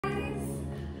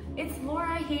It's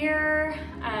Laura here.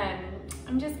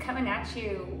 I'm just coming at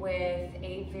you with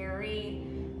a very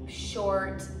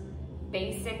short,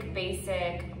 basic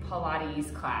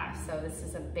Pilates class. So this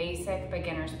is a basic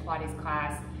beginner's Pilates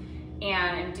class,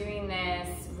 and I'm doing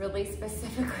this really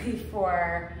specifically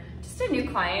for just a new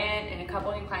client and a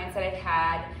couple new clients that I've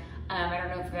had. I don't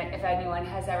know if anyone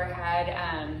has ever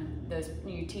had those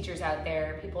new teachers out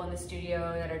there, people in the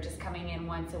studio that are just coming in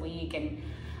once a week, and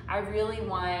I really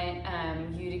want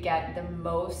you to get the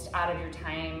most out of your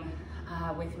time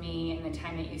with me and the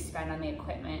time that you spend on the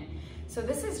equipment. So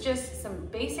this is just some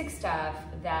basic stuff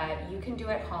that you can do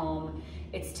at home.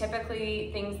 It's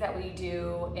typically things that we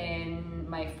do in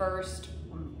my first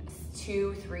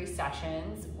 2-3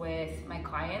 sessions with my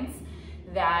clients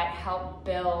that help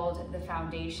build the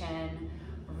foundation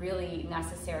really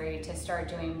necessary to start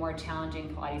doing more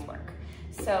challenging Pilates work.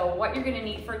 So what you're gonna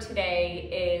need for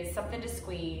today is something to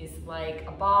squeeze, like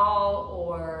a ball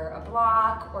or a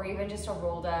block, or even just a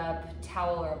rolled up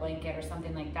towel or a blanket or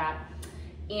something like that.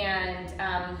 And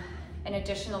an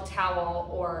additional towel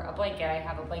or a blanket. I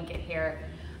have a blanket here.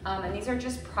 And these are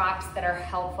just props that are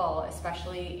helpful,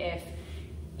 especially if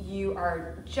you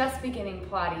are just beginning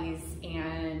Pilates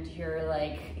and you're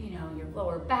like, you know, your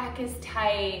lower back is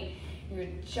tight, you're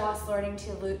just learning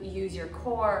to use your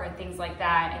core and things like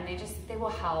that, and they will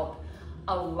help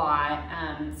a lot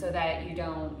so that you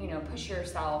don't, you know, push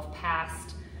yourself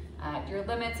past your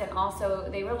limits, and also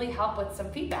they really help with some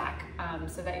feedback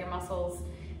so that your muscles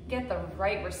get the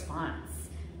right response.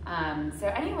 So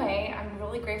anyway, I'm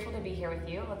really grateful to be here with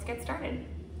you. Let's get started.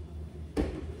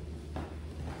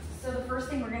 So the first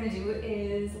thing we're gonna do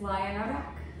is lie on our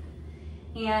back.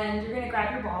 And you're gonna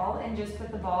grab your ball and just put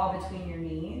the ball between your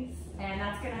knees, and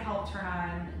that's gonna help turn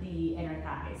on the inner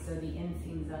thighs, so the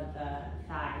inseams of the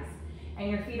thighs. And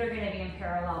your feet are gonna be in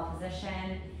parallel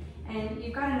position, and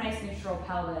you've got a nice neutral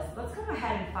pelvis. Let's go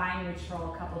ahead and find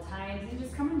neutral a couple times and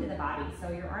just come into the body. So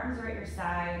your arms are at your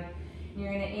side, and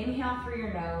you're gonna inhale through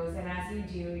your nose, and as you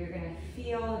do, you're gonna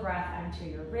feel the breath enter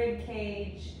your rib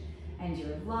cage and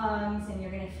your lungs, and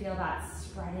you're gonna feel that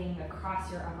spreading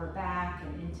across your upper back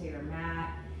and into your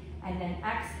mat. And then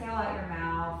exhale out your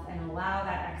mouth and allow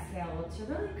that exhale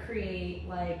to really create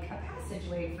like a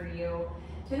passageway for you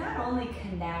to not only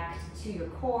connect to your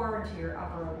core, to your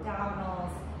upper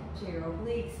abdominals, to your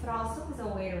obliques, but also as a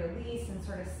way to release and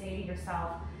sort of say to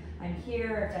yourself, I'm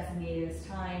here, I've designated this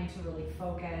time to really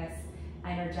focus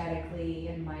energetically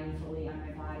and mindfully on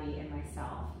my body and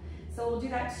myself. So we'll do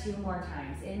that 2 more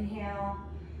times. Inhale,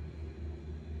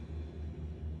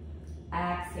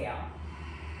 exhale.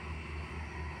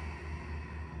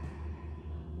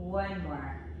 1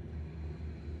 more.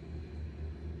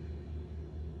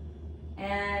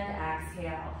 And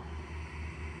exhale.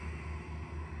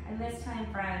 And this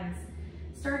time, friends,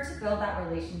 start to build that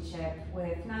relationship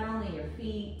with not only your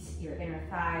feet, your inner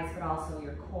thighs, but also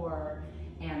your core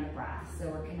and the breath. So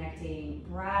we're connecting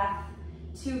breath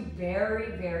to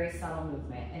very subtle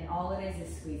movement, and all it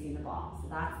is squeezing the ball. So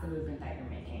that's the movement that you're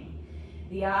making.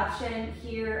 The option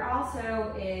here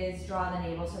also is draw the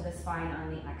navel to the spine on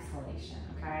the exhalation,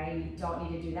 okay? You don't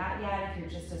need to do that yet if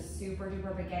you're just a super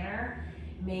duper beginner.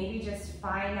 Maybe just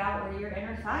find out where your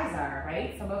inner thighs are,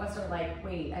 right? Some of us are like,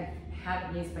 wait, I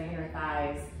haven't used my inner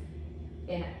thighs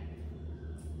in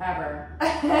ever,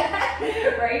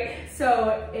 right?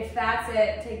 So if that's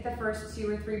it, take the first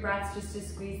 2 or 3 breaths just to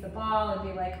squeeze the ball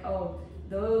and be like, oh,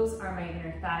 those are my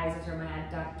inner thighs, those are my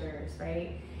adductors,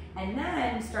 right? And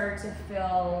then start to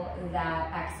fill that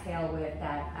exhale with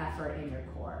that effort in your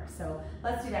core. So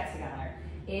let's do that together.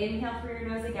 Inhale through your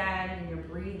nose again, and you're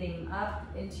breathing up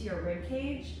into your rib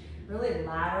cage, really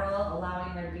lateral,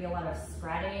 allowing there to be a lot of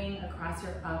spreading across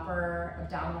your upper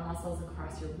abdominal muscles,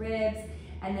 across your ribs.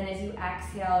 And then as you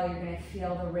exhale, you're gonna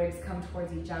feel the ribs come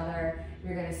towards each other.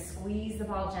 You're gonna squeeze the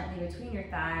ball gently between your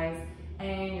thighs,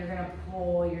 and you're gonna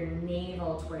pull your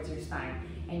navel towards your spine.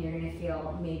 And you're gonna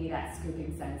feel maybe that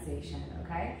scooping sensation,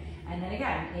 okay? And then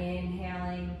again,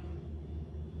 inhaling.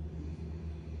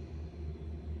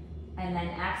 And then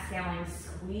exhaling,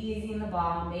 squeezing the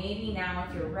ball. Maybe now,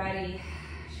 if you're ready,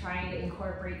 trying to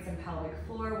incorporate some pelvic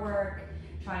floor work,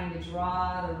 trying to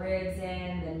draw the ribs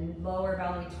in, the lower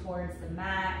belly towards the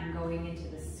mat, and going into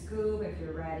the scoop if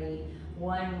you're ready.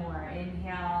 1 more.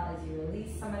 Inhale as you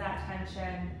release some of that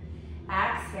tension.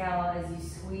 Exhale as you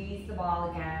squeeze the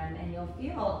ball again, and you'll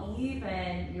feel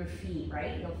even your feet,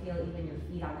 right? You'll feel even your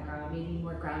feet on the ground, maybe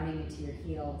more grounding into your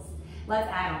heels. Let's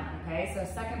add on, okay? So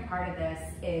second part of this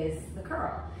is the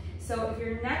curl. So if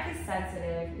your neck is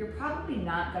sensitive, you're probably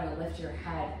not gonna lift your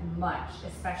head much,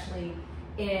 especially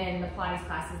in the Pilates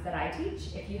classes that I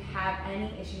teach. If you have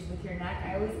any issues with your neck,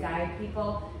 I always guide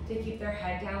people to keep their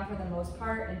head down for the most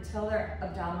part until their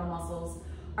abdominal muscles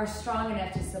are strong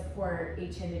enough to support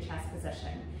a chin to chest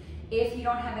position. If you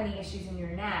don't have any issues in your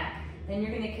neck, then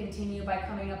you're going to continue by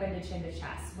coming up into chin to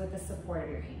chest with the support of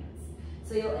your hands.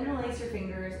 So you'll interlace your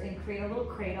fingers and create a little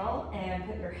cradle and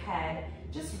put your head,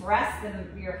 just rest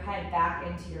your head back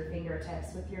into your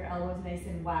fingertips with your elbows nice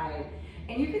and wide.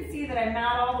 And you can see that I'm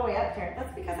not all the way up here.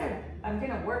 That's because I'm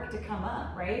going to work to come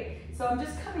up, right? So I'm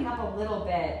just coming up a little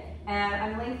bit and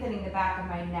I'm lengthening the back of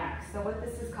my neck. So what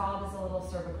this is called is a little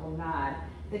cervical nod.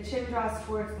 The chin draws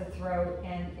towards the throat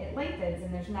and it lengthens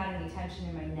and there's not any tension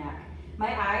in my neck.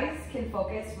 My eyes can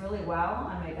focus really well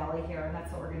on my belly here, and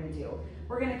that's what we're going to do.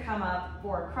 We're going to come up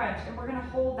for a crunch, and we're going to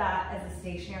hold that as a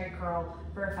stationary curl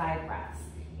for 5 breaths.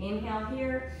 Inhale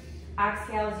here,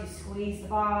 exhale as you squeeze the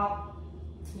ball.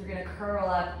 You're going to curl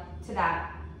up to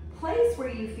that place where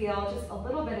you feel just a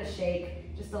little bit of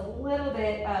shake, just a little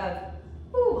bit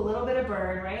of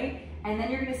burn, right? And then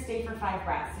you're going to stay for 5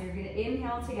 breaths. So you're going to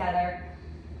inhale together.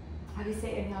 How do you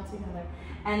say inhale together?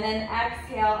 And then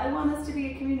exhale. I want this to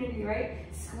be a community, right?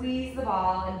 Squeeze the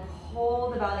ball and pull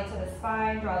the belly to the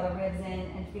spine, draw the ribs in,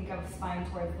 and think of spine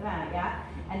towards the mat, yeah?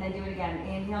 And then do it again.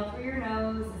 Inhale through your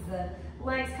nose as the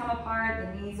legs come apart,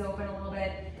 the knees open a little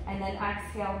bit, and then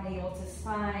exhale, navel to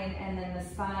spine, and then the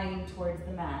spine towards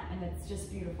the mat. And it's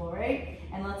just beautiful, right?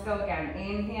 And let's go again.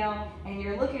 Inhale, and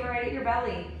you're looking right at your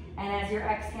belly. And as you're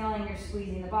exhaling, you're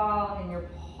squeezing the ball, and you're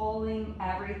pulling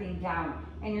everything down.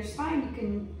 And your spine, you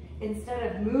can,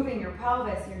 instead of moving your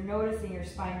pelvis, you're noticing your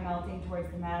spine melting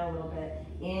towards the mat a little bit.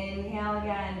 Inhale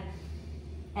again,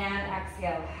 and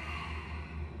exhale.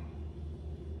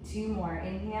 2 more.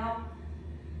 Inhale,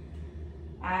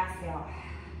 exhale.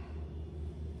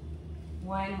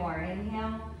 1 more.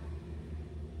 Inhale,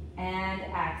 and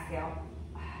exhale.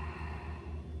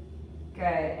 Good.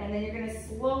 And then you're going to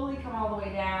slowly come all the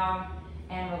way down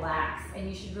and relax. And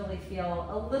you should really feel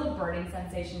a little burning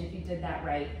sensation if you did that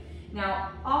right.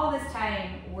 Now, all this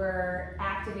time, we're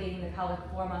activating the pelvic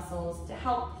floor muscles to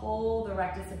help pull the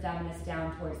rectus abdominis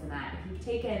down towards the mat. If you've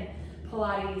taken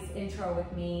Pilates intro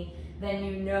with me, then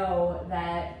you know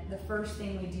that the first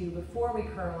thing we do before we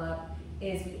curl up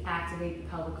is we activate the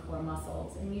pelvic floor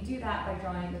muscles. And you do that by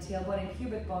drawing the tailbone and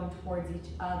pubic bone towards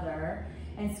each other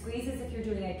and squeeze as if you're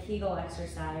doing a Kegel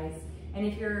exercise. And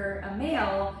if you're a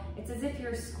male, it's as if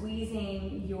you're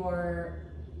squeezing your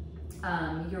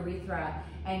urethra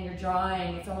and you're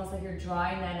drawing, it's almost like you're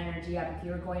drawing that energy up. If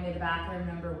you were going to the bathroom,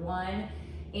 number 1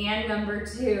 and number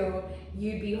 2,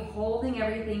 you'd be holding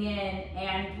everything in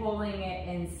and pulling it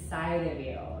inside of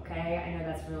you, okay? I know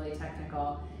that's really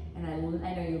technical, and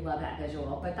I know you love that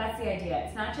visual, but that's the idea.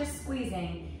 It's not just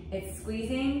squeezing, it's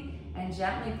squeezing and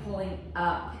gently pulling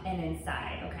up and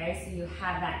inside, okay? So you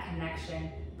have that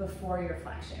connection before your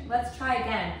flexion. Let's try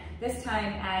again. This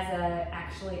time as a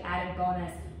actually added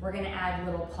bonus, we're gonna add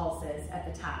little pulses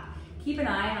at the top. Keep an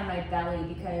eye on my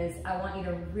belly because I want you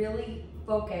to really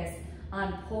focus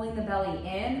on pulling the belly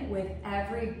in with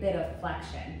every bit of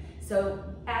flexion. So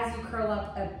as you curl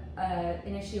up,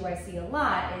 an issue I see a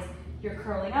lot is you're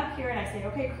curling up here and I say,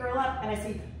 okay, curl up, and I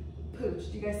see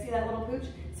pooch. Do you guys see that little pooch?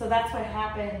 So that's what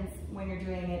happens when you're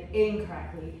doing it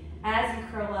incorrectly. As you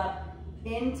curl up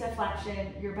into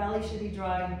flexion, your belly should be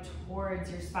drawing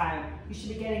towards your spine. You should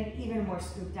be getting even more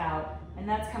scooped out, and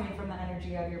that's coming from the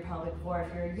energy of your pelvic floor.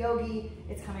 If you're a yogi,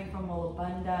 it's coming from Mula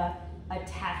Bandha,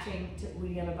 attaching to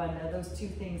Uddiyana Bandha, those 2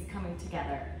 things coming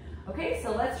together. Okay,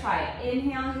 so let's try it.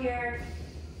 Inhale here,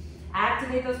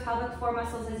 activate those pelvic floor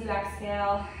muscles as you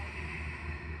exhale.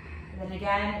 And then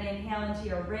again, inhale into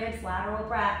your ribs, lateral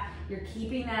breath. You're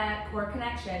keeping that core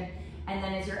connection. And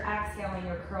then as you're exhaling,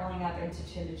 you're curling up into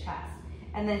chin to chest.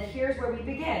 And then here's where we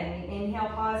begin. We inhale,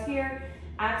 pause here.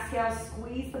 Exhale,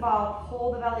 squeeze the ball,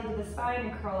 pull the belly to the spine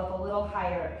and curl up a little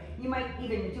higher. You might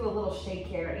even do a little shake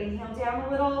here. Inhale down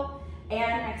a little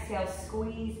and exhale,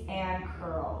 squeeze and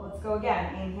curl. Let's go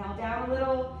again. Inhale down a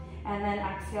little and then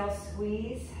exhale,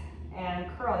 squeeze and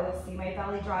curl. You'll see my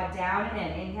belly draw down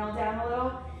and in. Inhale down a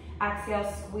little.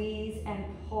 Exhale, squeeze and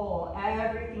pull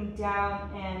everything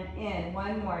down and in.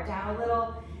 1 more, down a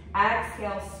little.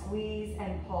 Exhale, squeeze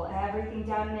and pull everything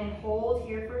down and in. Hold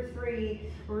here for 3.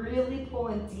 Really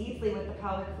pulling deeply with the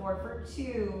pelvic floor for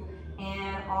 2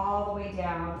 and all the way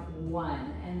down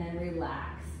 1 and then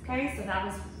relax. Okay, so that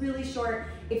was really short.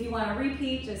 If you want to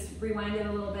repeat, just rewind it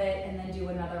a little bit and then do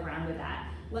another round of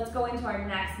that. Let's go into our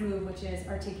next move, which is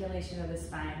articulation of the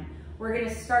spine. We're going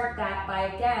to start that by,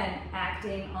 again,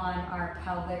 acting on our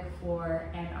pelvic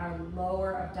floor and our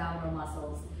lower abdominal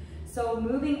muscles. So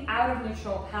moving out of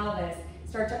neutral pelvis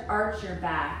start to arch your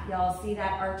back. Y'all see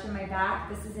that arch in my back?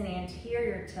 This is an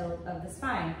anterior tilt of the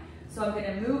spine. So I'm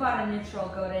gonna move out of neutral,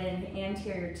 go to an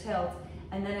anterior tilt,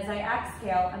 and then as I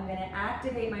exhale, I'm gonna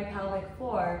activate my pelvic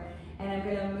floor, and I'm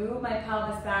gonna move my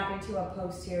pelvis back into a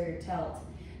posterior tilt.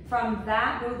 From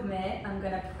that movement, I'm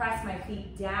gonna press my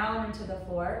feet down into the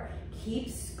floor, keep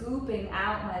scooping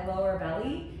out my lower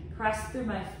belly, press through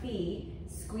my feet,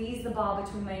 squeeze the ball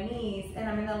between my knees, and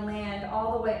I'm gonna land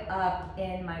all the way up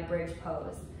in my bridge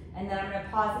pose. And then I'm gonna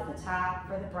pause at the top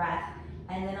for the breath,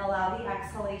 and then allow the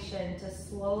exhalation to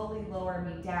slowly lower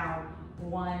me down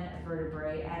one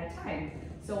vertebrae at a time.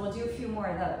 So we'll do a few more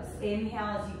of those.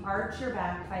 Inhale as you arch your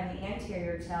back, find the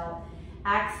anterior tilt.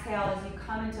 Exhale as you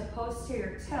come into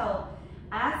posterior tilt.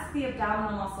 Ask the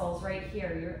abdominal muscles right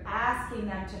here. You're asking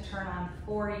them to turn on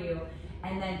for you.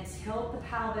 And then tilt the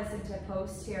pelvis into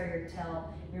posterior tilt.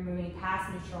 You're moving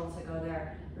past neutral to go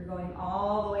there. You're going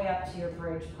all the way up to your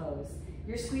bridge pose.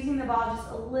 You're squeezing the ball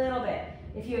just a little bit.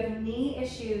 If you have knee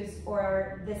issues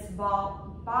or this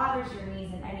ball bothers your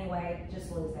knees in any way,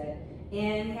 just lose it.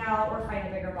 Inhale or find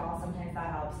a bigger ball, sometimes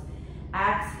that helps.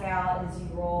 Exhale as you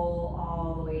roll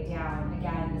all the way down.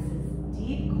 Again, this is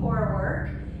deep core work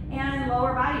and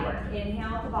lower body work.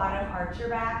 Inhale at the bottom, arch your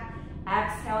back.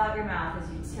 Exhale out your mouth as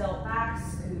you tilt back,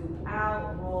 scoop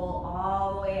out, roll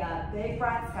all the way up. Big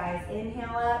breaths, guys.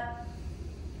 Inhale up,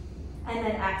 and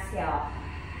then exhale.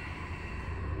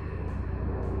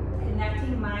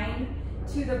 Connecting mind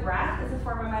to the breath is a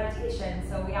form of meditation,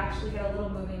 so we actually get a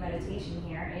little moving meditation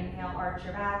here. Inhale, arch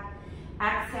your back.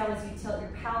 Exhale as you tilt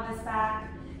your pelvis back,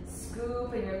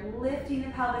 scoop, and you're lifting the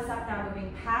pelvis up now,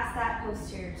 moving past that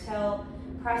posterior tilt,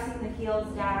 pressing the heels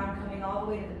down, coming all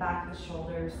the way to the back of the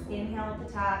shoulders. Inhale at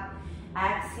the top,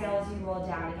 exhale as you roll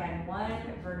down. Again, one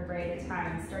vertebrae at a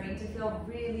time. Starting to feel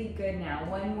really good now.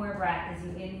 One more breath as you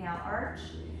inhale, arch,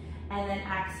 and then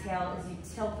exhale as you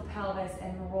tilt the pelvis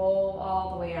and roll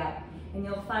all the way up. And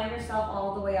you'll find yourself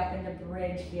all the way up into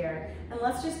bridge here. And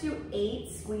let's just do 8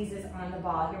 squeezes on the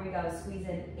ball. Here we go. Squeeze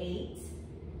in 8,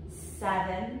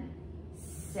 7,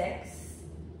 6,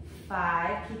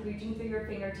 5. Keep reaching through your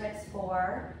fingertips.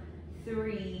 4,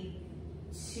 3,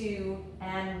 2,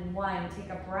 and 1. Take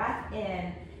a breath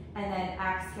in, and then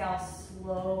exhale,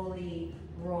 slowly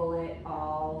roll it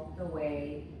all the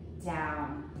way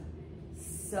down.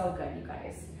 So good, you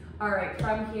guys. All right,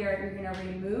 from here, you're gonna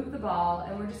remove the ball,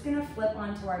 and we're just gonna flip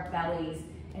onto our bellies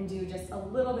and do just a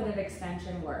little bit of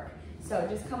extension work. So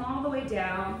just come all the way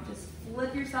down, just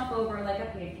flip yourself over like a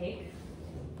pancake.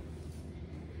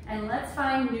 And let's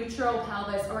find neutral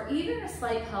pelvis or even a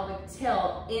slight pelvic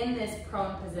tilt in this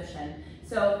prone position.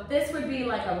 So this would be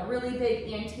like a really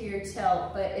big anterior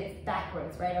tilt, but it's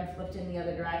backwards, right? I'm flipped in the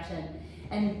other direction.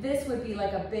 And this would be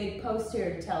like a big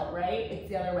posterior tilt, right? It's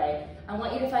the other way. I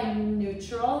want you to find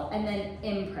neutral and then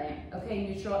imprint, okay?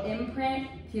 Neutral, imprint,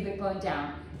 pubic bone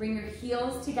down. Bring your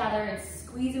heels together and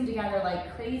squeeze them together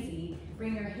like crazy.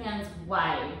 Bring your hands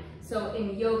wide. So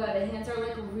in yoga, the hands are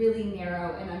like really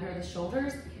narrow and under the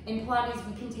shoulders. In Pilates,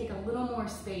 we can take a little more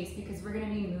space because we're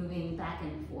gonna be moving back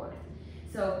and forth.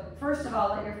 So first of all,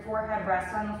 let your forehead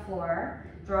rest on the floor.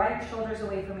 Draw your shoulders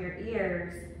away from your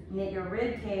ears. Knit your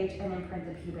rib cage and imprint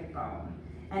the pubic bone.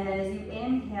 And then as you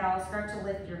inhale, start to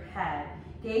lift your head.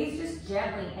 Gaze just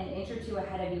gently an inch or 2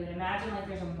 ahead of you and imagine like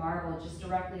there's a marble just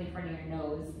directly in front of your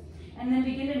nose. And then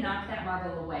begin to knock that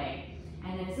marble away.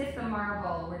 And as if the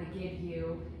marble were to give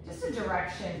you just a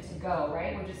direction to go,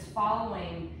 right? We're just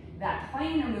following that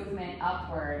planar movement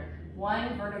upward,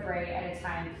 one vertebrae at a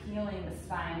time, peeling the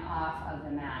spine off of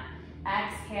the mat.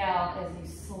 Exhale as you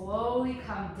slowly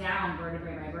come down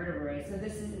vertebrae by vertebrae. So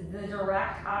this is the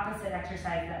direct opposite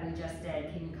exercise that we just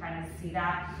did. Can you kind of see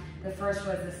that? The first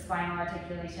was the spinal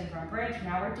articulation from bridge.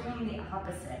 Now we're doing the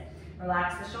opposite.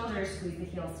 Relax the shoulders, squeeze the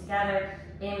heels together,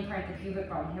 imprint the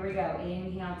pubic bone. Here we go.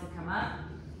 Inhale to come up,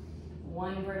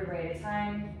 one vertebrae at a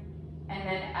time. And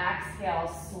then exhale,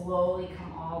 slowly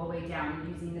come all the way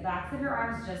down. Using the backs of your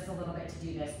arms just a little bit to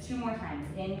do this. 2 more times.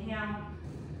 Inhale.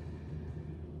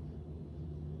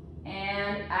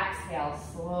 And exhale,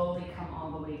 slowly come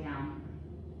all the way down.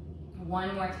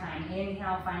 1 more time.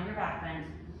 Inhale, find your back bend.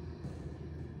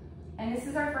 And this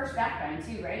is our first back bend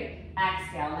too, right?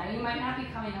 Exhale. Now you might not be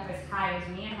coming up as high as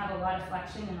me. I have a lot of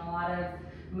flexion and a lot of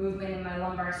movement in my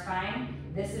lumbar spine.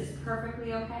 This is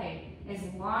perfectly okay. As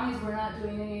long as we're not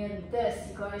doing any of this.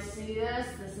 You guys see this?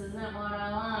 This isn't what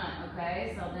I want,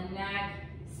 okay? So the neck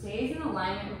stays in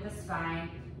alignment with the spine.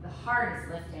 The heart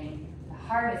is lifting. The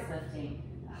heart is lifting.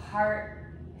 Heart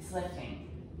is lifting,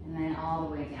 and then all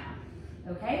the way down,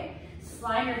 okay?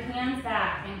 Slide your hands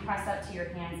back and press up to your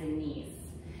hands and knees.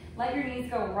 Let your knees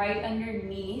go right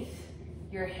underneath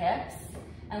your hips,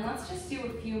 And let's just do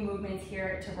a few movements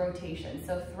here to rotation.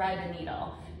 So thread the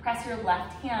needle. Press your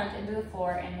left hand into the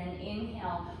floor and then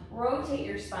inhale, rotate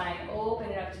your spine, open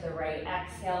it up to the right.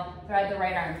 Exhale, thread the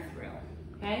right arm through,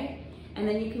 okay? And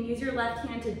then you can use your left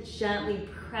hand to gently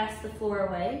press the floor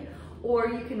away, or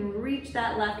you can reach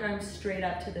that left arm straight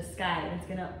up to the sky. And it's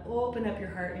gonna open up your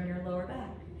heart and your lower back.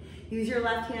 Use your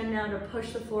left hand now to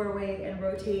push the floor away and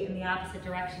rotate in the opposite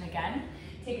direction again.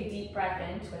 Take a deep breath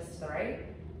in, twist to the right.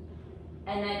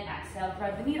 And then exhale,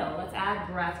 thread the needle. Let's add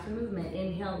breath to movement.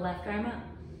 Inhale, left arm up.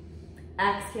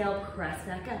 Exhale, press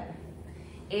back up.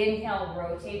 Inhale,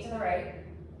 rotate to the right.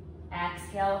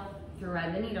 Exhale,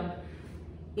 thread the needle.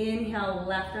 Inhale,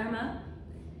 left arm up.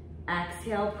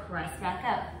 Exhale, press back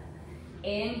up.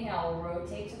 Inhale,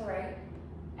 rotate to the right.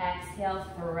 Exhale,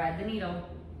 thread the needle.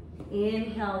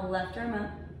 Inhale, left arm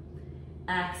up.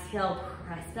 Exhale,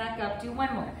 press back up. Do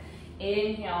one more.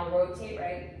 Inhale, rotate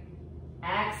right.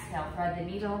 Exhale, thread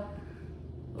the needle.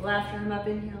 Left arm up,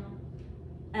 inhale.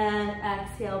 And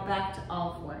exhale, back to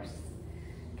all fours.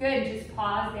 Good, just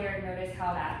pause there and notice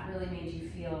how that really made you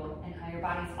feel and how your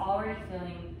body's already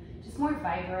feeling just more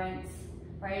vibrant,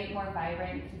 right? More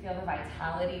vibrant. You can feel the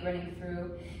vitality running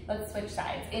through. Let's switch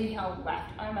sides. Inhale,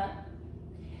 left arm up.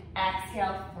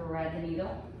 Exhale, thread the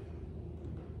needle.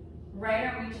 Right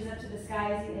arm reaches up to the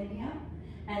sky as you inhale.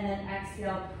 And then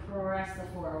exhale, press the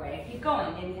floor away. Keep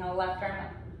going. Inhale, left arm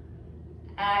up.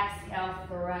 Exhale,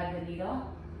 thread the needle.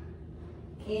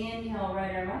 Inhale,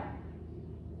 right arm up.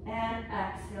 And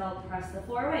exhale, press the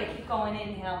floor away. Keep going.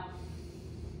 Inhale.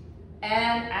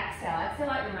 And exhale. Exhale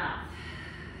out your mouth.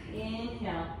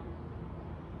 Inhale.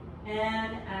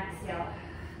 And exhale.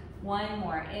 One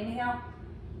more. Inhale.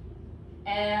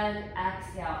 And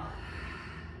exhale.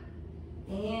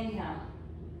 Inhale.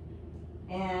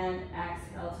 And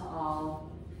exhale to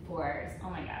all fours. Oh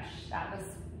my gosh, that was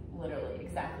literally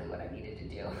exactly what I needed to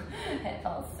do. It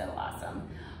felt so awesome.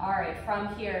 All right,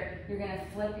 from here, you're gonna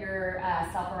flip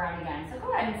yourself around again. So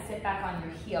go ahead and sit back on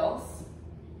your heels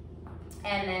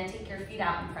and then take your feet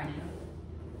out in front of you.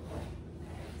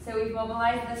 So we've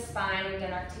mobilized the spine, we've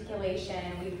done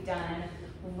articulation, we've done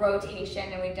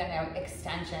rotation, and we've done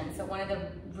extension. So one of the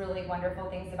really wonderful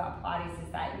things about Pilates is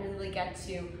that you really get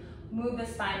to move the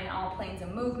spine in all planes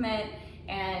of movement,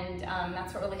 and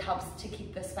that's what really helps to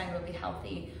keep the spine really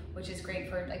healthy, which is great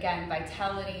for, again,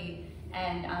 vitality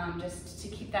and just to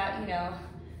keep that, you know,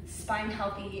 spine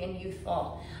healthy and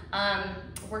youthful.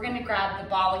 We're gonna grab the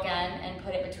ball again and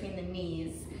put it between the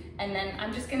knees, and then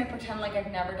I'm just gonna pretend like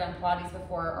I've never done Pilates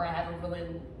before, or I have a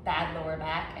really bad lower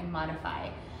back, and modify.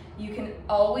 You can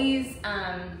always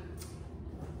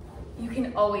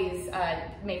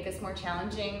make this more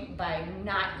challenging by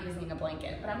not using a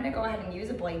blanket. But I'm gonna go ahead and use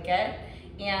a blanket,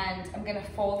 and I'm gonna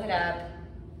fold it up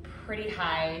pretty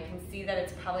high. You can see that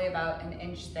it's probably about an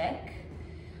inch thick.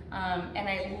 And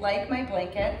I like my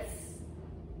blankets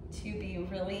to be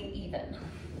really even.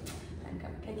 I'm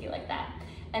kind of picky like that.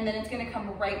 And then it's gonna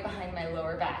come right behind my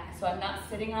lower back. So I'm not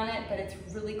sitting on it, but it's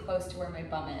really close to where my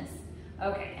bum is.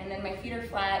 Okay, and then my feet are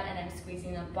flat and I'm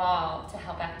squeezing the ball to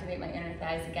help activate my inner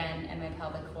thighs again and my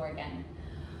pelvic floor again.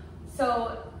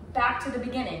 So back to the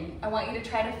beginning, I want you to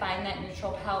try to find that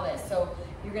neutral pelvis. So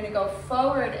you're gonna go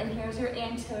forward, and here's your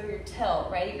anterior tilt,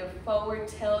 right? Your forward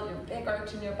tilt, your big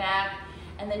arch in your back,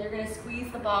 and then you're gonna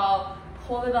squeeze the ball,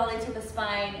 pull the belly to the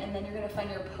spine, and then you're gonna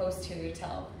find your posterior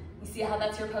tilt. You see how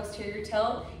that's your posterior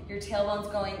tilt? Your tailbone's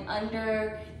going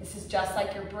under. This is just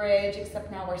like your bridge,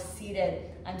 except now we're seated.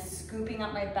 I'm scooping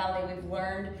up my belly. We've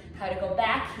learned how to go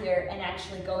back here and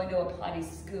actually go into a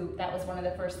Pilates scoop. That was one of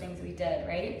the first things we did,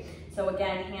 right? So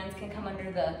again, hands can come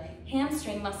under the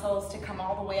hamstring muscles to come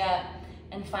all the way up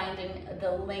and finding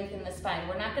the length in the spine.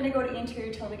 We're not gonna go to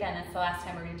anterior tilt again. That's the last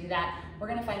time we're gonna do that. We're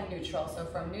gonna find neutral. So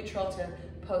from neutral to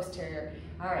posterior.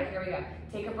 All right, here we go.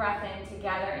 Take a breath in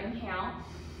together, inhale.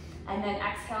 And then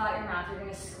exhale out your mouth. You're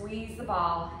gonna squeeze the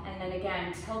ball, and then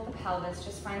again, tilt the pelvis.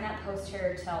 Just find that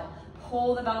posterior tilt.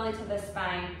 Pull the belly to the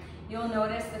spine. You'll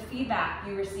notice the feedback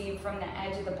you receive from the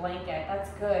edge of the blanket.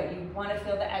 That's good. You wanna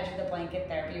feel the edge of the blanket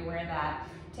there. Be aware of that.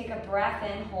 Take a breath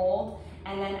in, hold,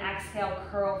 and then exhale,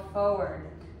 curl forward.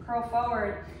 Curl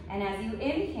forward, and as you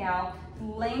inhale,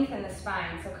 lengthen the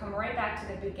spine. So come right back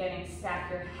to the beginning. Stack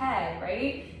your head,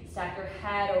 right? Stack your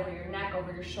head over your neck,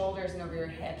 over your shoulders, and over your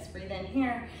hips. Breathe in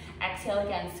here. Exhale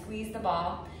again, squeeze the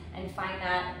ball, and find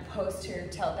that posterior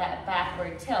tilt, that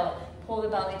backward tilt. Pull the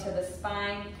belly to the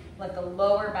spine. Let the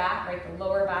lower back, right, the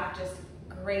lower back just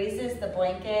grazes the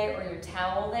blanket or your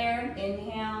towel there.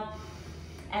 Inhale,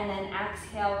 and then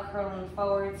exhale, curling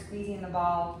forward, squeezing the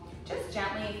ball. Just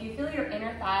gently, if you feel your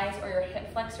inner thighs or your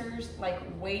hip flexors like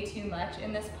way too much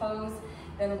in this pose,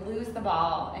 then lose the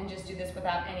ball and just do this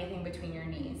without anything between your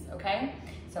knees, okay?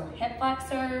 So hip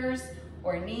flexors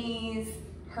or knees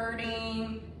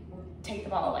hurting, take the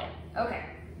ball away. Okay,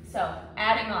 so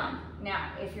adding on.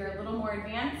 Now, if you're a little more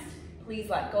advanced, please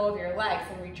let go of your legs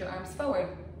and reach your arms forward.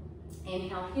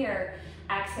 Inhale here,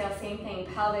 exhale, same thing,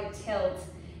 pelvic tilt,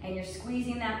 and you're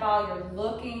squeezing that ball, you're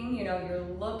looking, you're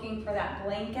looking for that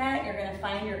blanket, you're gonna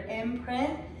find your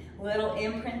imprint, little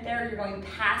imprint there, you're going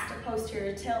past a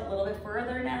posterior tilt, a little bit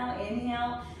further now,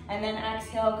 inhale, and then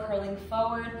exhale, curling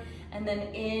forward, and then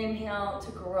inhale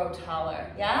to grow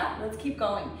taller, yeah? Let's keep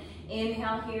going.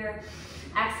 Inhale here,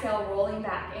 exhale, rolling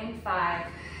back in 5,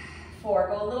 4,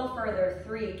 go a little further,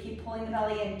 3, keep pulling the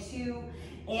belly in, 2,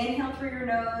 inhale through your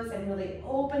nose and really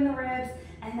open the ribs,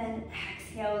 and then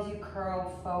exhale as you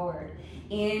curl forward.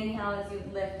 Inhale as you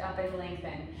lift up and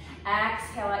lengthen.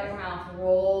 Exhale out your mouth,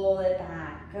 roll it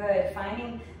back. Good,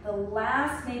 finding the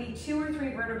last maybe 2 or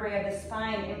 3 vertebrae of the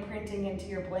spine imprinting into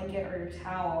your blanket or your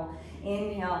towel.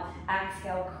 Inhale,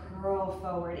 exhale, curl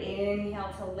forward.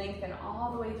 Inhale to lengthen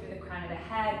all the way through the crown of the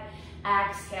head.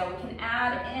 Exhale, we can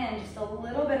add in just a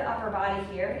little bit of upper body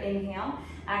here. Inhale,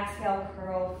 exhale,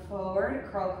 curl forward,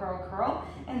 curl, curl, curl.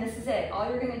 And this is it. All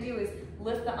you're gonna do is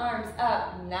lift the arms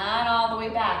up, not all the way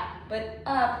back, but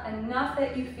up enough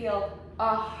that you feel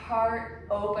a heart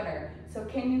opener. So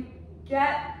can you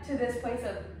get to this place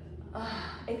of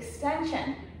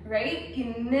extension, right?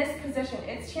 In this position,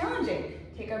 it's challenging.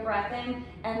 Take a breath in,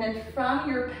 and then from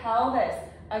your pelvis,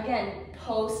 again,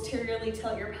 posteriorly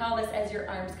tilt your pelvis as your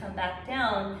arms come back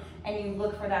down, and you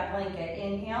look for that blanket.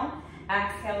 Inhale,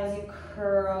 exhale as you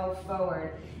curl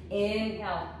forward.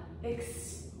 Inhale,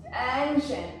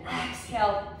 extension,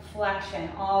 exhale, flexion,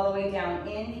 all the way down.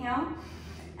 Inhale,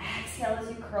 exhale as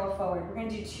you curl forward. We're gonna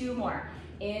do 2 more.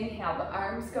 Inhale, the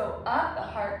arms go up, the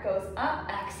heart goes up.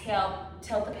 Exhale,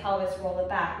 tilt the pelvis, roll it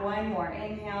back. 1 more,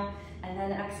 inhale, and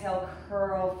then exhale,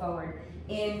 curl forward.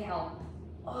 Inhale,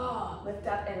 lift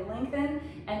up and lengthen.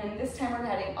 And then this time we're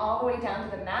heading all the way down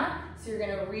to the mat. So you're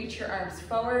gonna reach your arms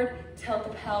forward, tilt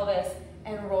the pelvis,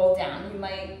 and roll down. You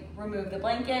might remove the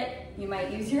blanket, you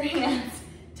might use your hands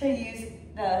to use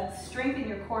the strength in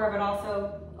your core, but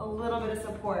also a little bit of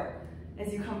support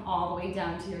as you come all the way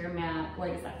down to your mat.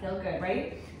 Boy, does that feel good,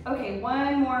 right? Okay,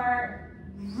 1 more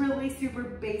really super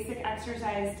basic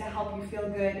exercise to help you feel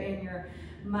good in your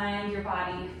mind, your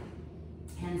body,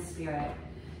 and spirit.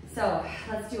 So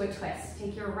let's do a twist.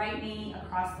 Take your right knee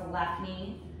across the left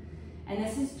knee. And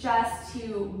this is just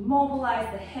to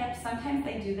mobilize the hips. Sometimes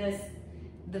I do this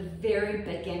the very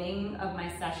beginning of my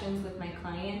sessions with my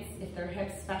clients, if their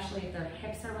hips, especially if their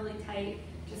hips are really tight,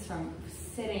 just from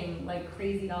sitting like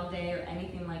crazy all day or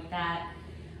anything like that.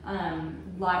 A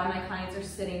lot of my clients are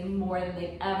sitting more than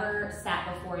they've ever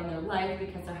sat before in their life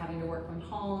because they're having to work from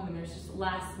home and there's just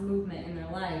less movement in their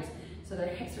lives. So their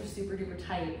hips are super duper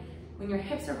tight. When your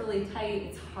hips are really tight,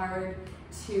 it's hard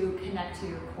to connect to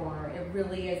your core. It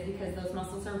really is, because those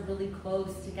muscles are really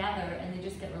close together and they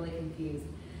just get really confused.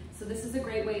 So this is a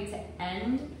great way to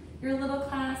end your little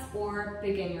class or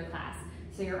begin your class.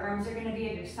 So your arms are gonna be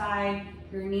at your side,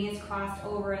 your knees crossed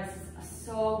over. It's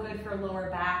so good for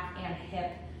lower back and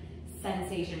hip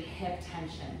sensation, hip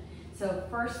tension. So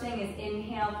first thing is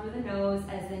inhale through the nose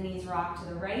as the knees rock to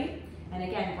the right. And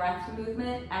again, breath to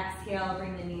movement, exhale,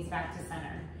 bring the knees back to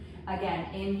center.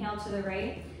 Again, inhale to the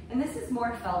right. And this is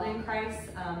more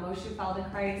Feldenkrais, Moshe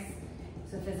Feldenkrais,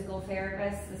 so physical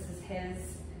therapist. This is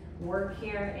his work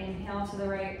here. Inhale to the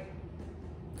right.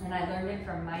 And I learned it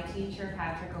from my teacher,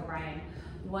 Patrick O'Brien.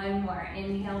 1 more,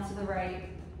 inhale to the right,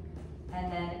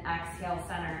 and then exhale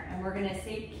center. And we're gonna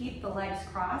say keep the legs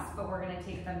crossed, but we're gonna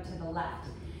take them to the left.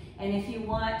 And if you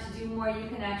want to do more, you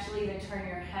can actually even turn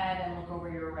your head and look over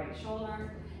your right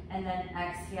shoulder, and then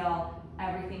exhale,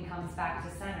 everything comes back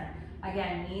to center.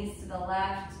 Again, knees to the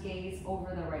left, gaze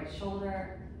over the right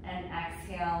shoulder, and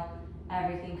exhale,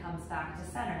 everything comes back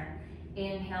to center.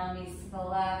 Inhale, knees to the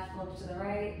left, look to the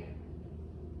right,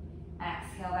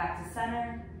 exhale back to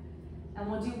center. And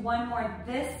we'll do 1 more.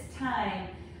 This time,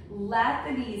 let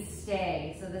the knees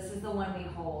stay. So this is the one we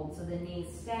hold. So the knees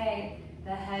stay,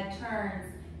 the head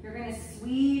turns. You're gonna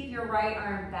sweep your right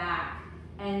arm back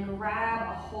and grab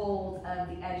a hold of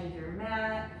the edge of your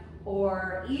mat,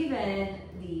 or even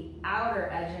the outer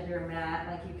edge of your mat,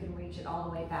 like you can reach it all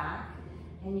the way back.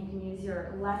 And you can use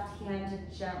your left hand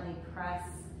to gently press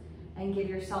and give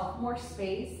yourself more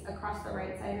space across the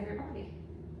right side of your body.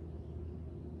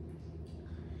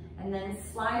 And then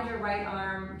slide your right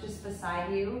arm just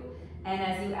beside you, and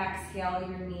as you exhale,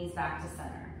 your knees back to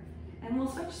center. And we'll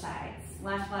switch sides.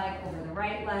 Left leg over the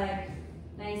right leg,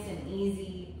 nice and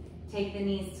easy. Take the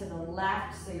knees to the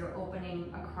left so you're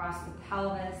opening across the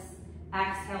pelvis.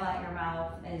 Exhale out your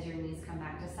mouth as your knees come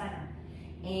back to center.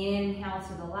 Inhale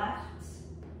to the left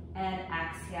and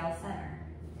exhale center.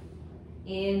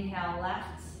 Inhale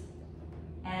left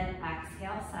and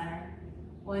exhale center.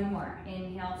 One more.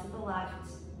 Inhale to the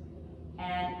left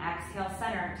and exhale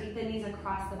center. Take the knees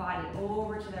across the body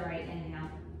over to the right. Inhale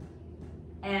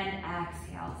and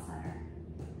exhale center.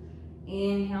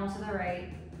 Inhale to the right.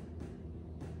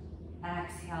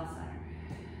 Exhale center.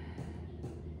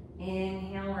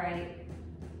 Inhale right.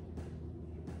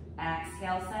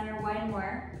 Exhale center. One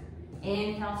more.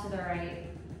 Inhale to the right.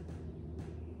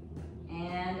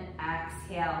 And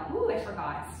exhale. Ooh, I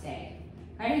forgot. Stay.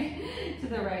 Right? To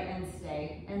the right and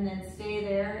stay. And then stay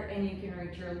there, and you can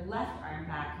reach your left arm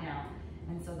back now.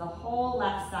 And so the whole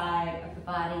left side of the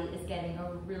body is getting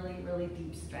a really, really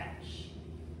deep stretch.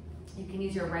 You can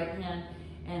use your right hand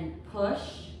and push,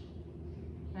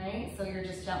 right? So you're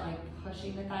just gently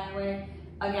pushing the thigh away.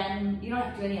 Again, you don't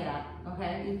have to do any of that,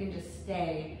 okay? You can just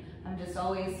stay. I'm just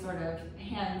always sort of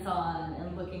hands-on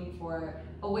and looking for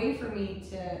a way for me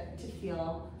to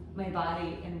feel my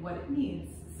body and what it needs.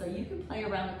 So you can play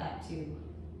around with that too.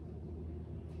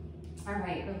 All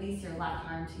right, release your left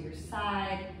arm to your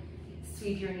side.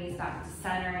 Sweep your knees back to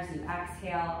center as you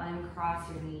exhale, uncross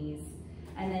your knees,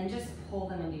 and then just pull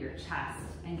them into your chest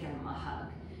and give them a hug.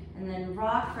 And then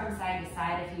rock from side to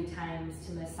side a few times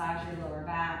to massage your lower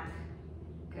back.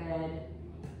 Good.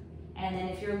 And then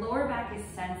if your lower back is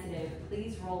sensitive,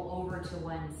 please roll over to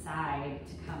one side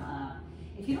to come up.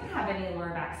 If you don't have any lower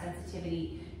back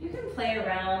sensitivity, you can play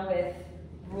around with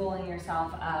rolling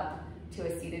yourself up to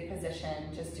a seated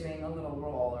position, just doing a little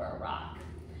roll or a rock.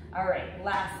 All right,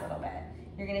 last little bit.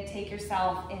 You're gonna take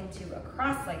yourself into a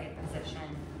cross-legged position,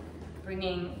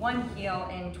 bringing one heel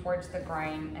in towards the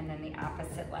groin and then the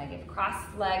opposite leg. If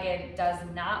cross-legged does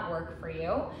not work for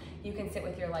you, you can sit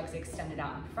with your legs extended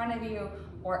out in front of you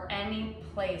or any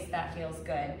place that feels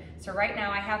good. So right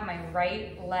now I have my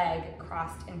right leg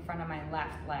crossed in front of my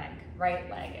left leg, right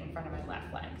leg in front of my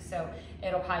left leg. So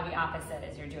it'll probably be opposite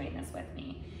as you're doing this with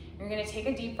me. You're gonna take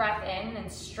a deep breath in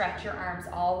and stretch your arms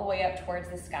all the way up towards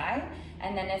the sky.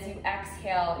 And then as you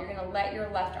exhale, you're gonna let your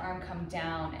left arm come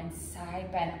down and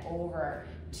side bend over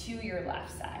to your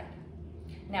left side.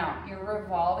 Now, you're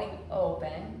revolving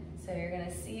open. So you're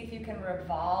gonna see if you can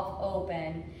revolve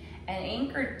open and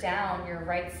anchor down your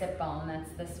right sit bone,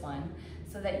 that's this one,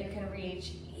 so that you can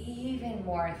reach even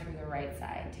more through the right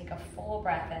side. Take a full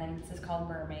breath in, this is called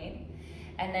mermaid.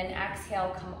 And then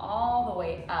exhale, come all the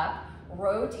way up,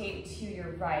 rotate to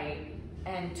your right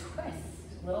and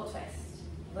twist, little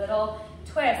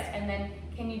twist. And then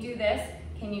can you do this?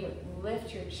 Can you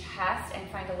lift your chest and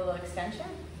find a little extension?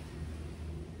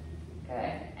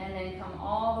 Good, and then come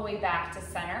all the way back to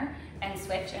center and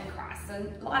switch and cross. So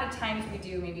a lot of times we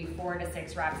do maybe 4 to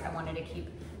 6 reps. I wanted to keep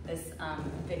this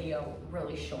video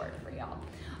really short for y'all.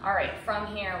 All right, from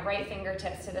here, right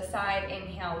fingertips to the side,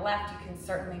 inhale left, you can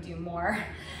certainly do more.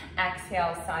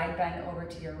 Exhale, side bend over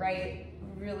to your right.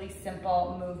 Really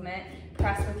simple movement.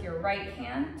 Press with your right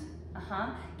hand,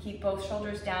 keep both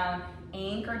shoulders down,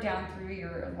 anchor down through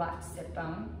your left sit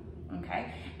bone.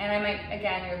 Okay, and I might,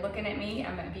 again, you're looking at me,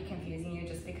 I might be confusing you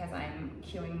just because I'm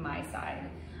cueing my side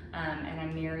and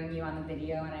I'm mirroring you on the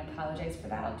video, and I apologize for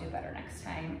that. I'll do better next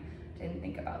time. Didn't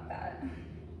think about that.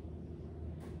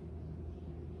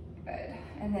 Good,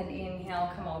 and then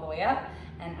inhale, come all the way up,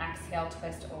 and exhale,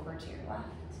 twist over to your left.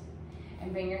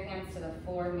 And bring your hands to the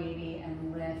floor maybe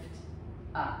and lift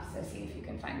up. So see if you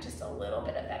can find just a little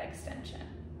bit of that extension.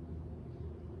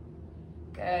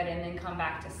 Good, and then come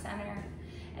back to center.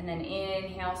 And then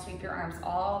inhale, sweep your arms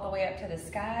all the way up to the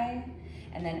sky.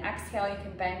 And then exhale, you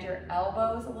can bend your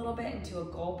elbows a little bit into a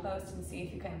goalpost and see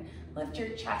if you can lift your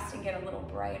chest and get a little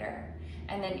brighter.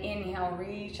 And then inhale,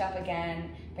 reach up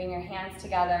again, bring your hands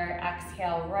together,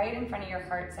 exhale right in front of your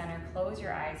heart center, close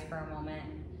your eyes for a moment.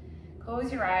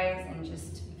 Close your eyes and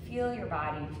just feel your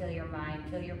body, feel your mind,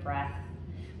 feel your breath.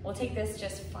 We'll take this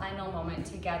just final moment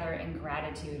together in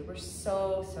gratitude. We're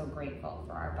so, so grateful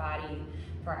for our body,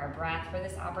 for our breath, for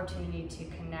this opportunity to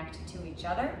connect to each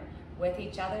other,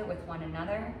 with one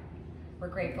another. We're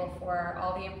grateful for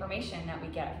all the information that we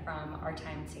get from our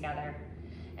time together.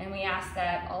 And we ask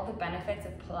that all the benefits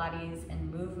of Pilates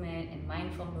and movement and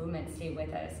mindful movement stay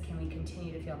with us. Can we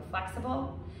continue to feel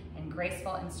flexible and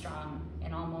graceful and strong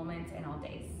in all moments and all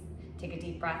days? Take a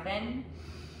deep breath in.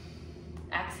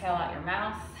 Exhale out your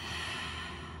mouth.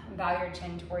 Bow your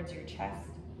chin towards your chest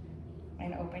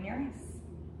and open your eyes.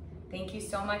 Thank you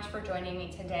so much for joining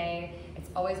me today. It's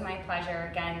always my pleasure.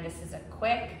 Again, this is a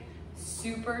quick,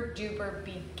 super duper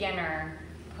beginner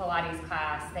Pilates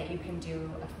class that you can do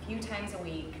a few times a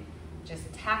week.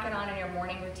 Just tack it on in your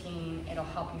morning routine. It'll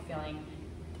help you feeling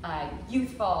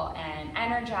youthful and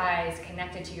energized,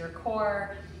 connected to your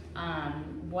core.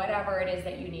 Whatever it is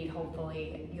that you need,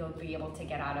 hopefully you'll be able to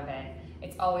get out of it.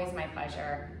 It's always my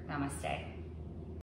pleasure. Namaste.